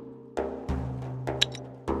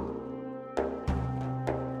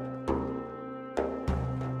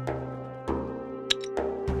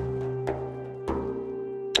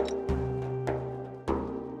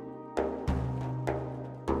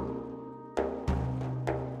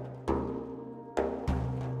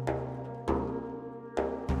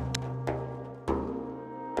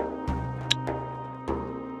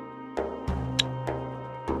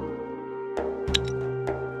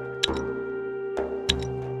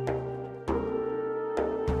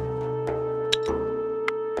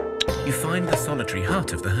 You find the solitary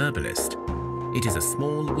hut of the herbalist. It is a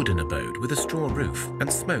small wooden abode with a straw roof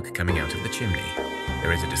and smoke coming out of the chimney.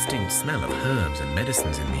 There is a distinct smell of herbs and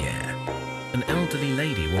medicines in the air. An elderly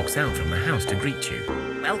lady walks out from the house to greet you.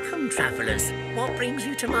 Welcome, travellers. What brings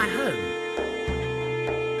you to my home?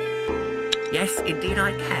 Yes, indeed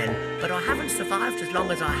I can, but I haven't survived as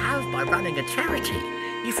long as I have by running a charity.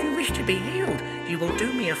 If you wish to be healed, you will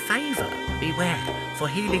do me a favour. Beware, for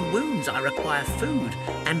healing wounds I require food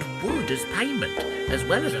and wood as payment, as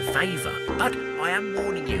well as a favour. But I am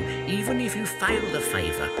warning you, even if you fail the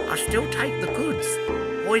favour, I still take the goods.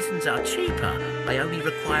 Poisons are cheaper, I only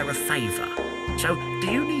require a favour. So,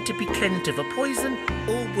 do you need to be cleansed of a poison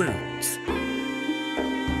or wounds?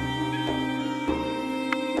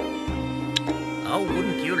 Oh,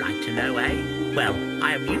 wouldn't you like to know, eh? Well,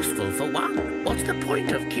 I am useful for one. What's the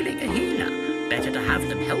point of killing a healer? Better to have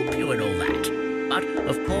them help you and all that. But,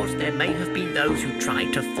 of course, there may have been those who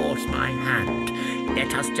tried to force my hand.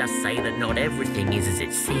 Let us just say that not everything is as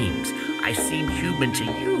it seems. I seem human to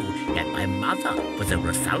you, yet my mother was a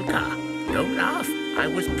Rusalka. Don't laugh, I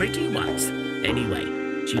was pretty once.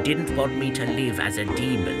 Anyway, she didn't want me to live as a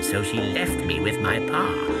demon, so she left me with my pa,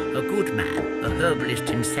 a good man, a herbalist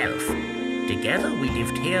himself. Together we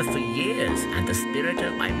lived here for years, and the spirit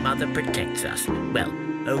of my mother protects us. Well,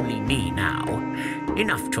 only me now.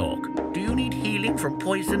 Enough talk. Do you need healing from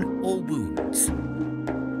poison or wounds?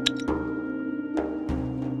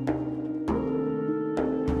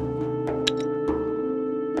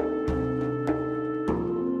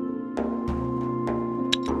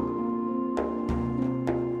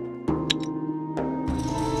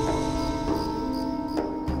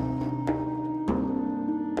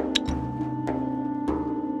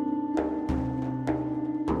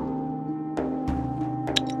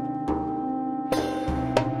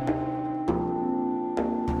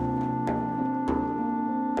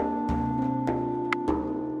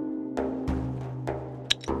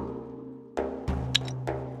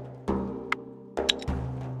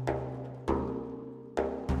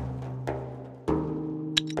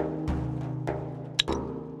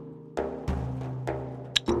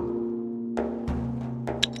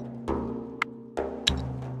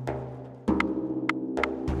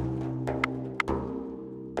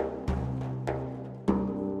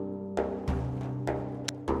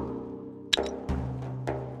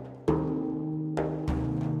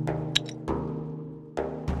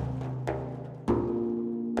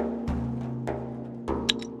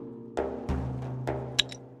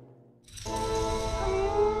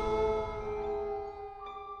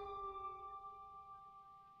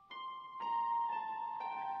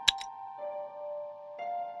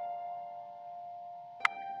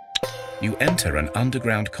 You enter an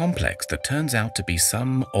underground complex that turns out to be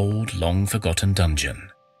some old, long-forgotten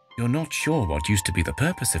dungeon. You're not sure what used to be the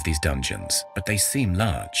purpose of these dungeons, but they seem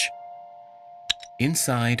large.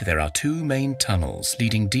 Inside, there are two main tunnels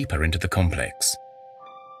leading deeper into the complex.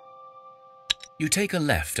 You take a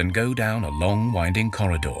left and go down a long, winding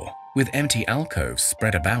corridor with empty alcoves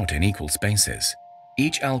spread about in equal spaces.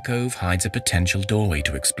 Each alcove hides a potential doorway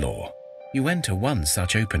to explore. You enter one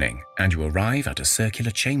such opening, and you arrive at a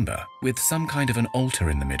circular chamber with some kind of an altar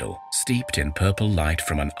in the middle, steeped in purple light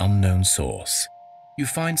from an unknown source. You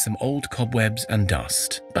find some old cobwebs and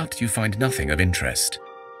dust, but you find nothing of interest.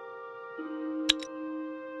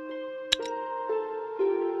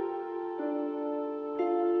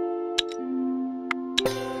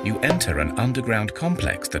 You enter an underground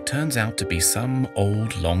complex that turns out to be some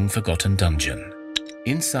old, long-forgotten dungeon.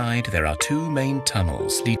 Inside, there are two main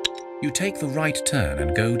tunnels leading. You take the right turn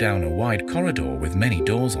and go down a wide corridor with many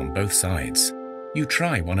doors on both sides. You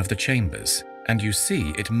try one of the chambers, and you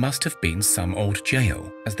see it must have been some old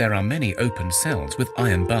jail, as there are many open cells with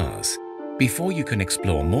iron bars. Before you can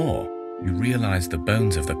explore more, you realize the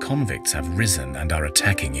bones of the convicts have risen and are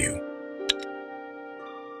attacking you.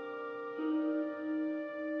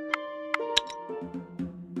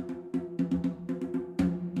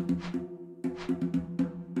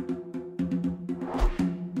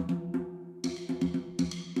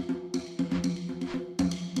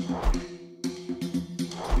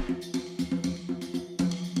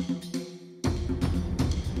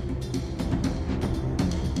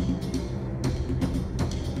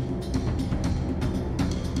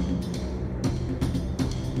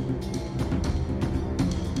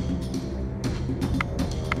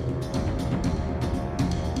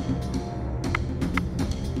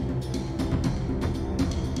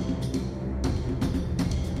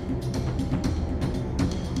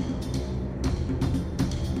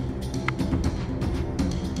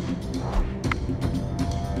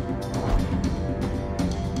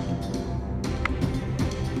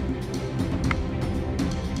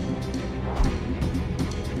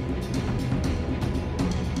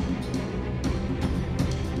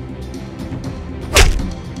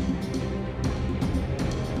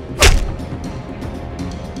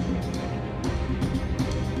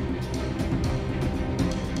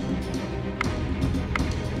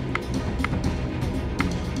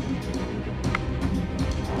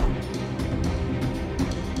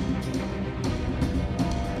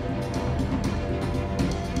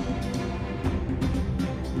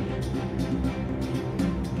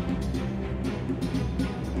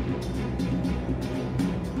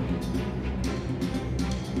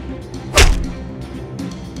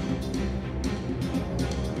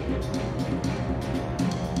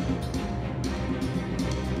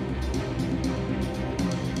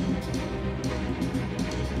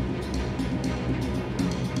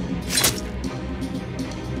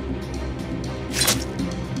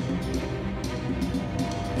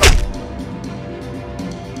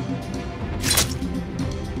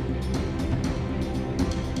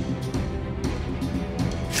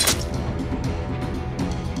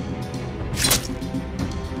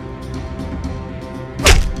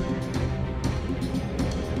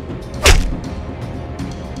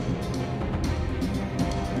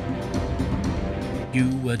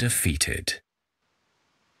 were defeated.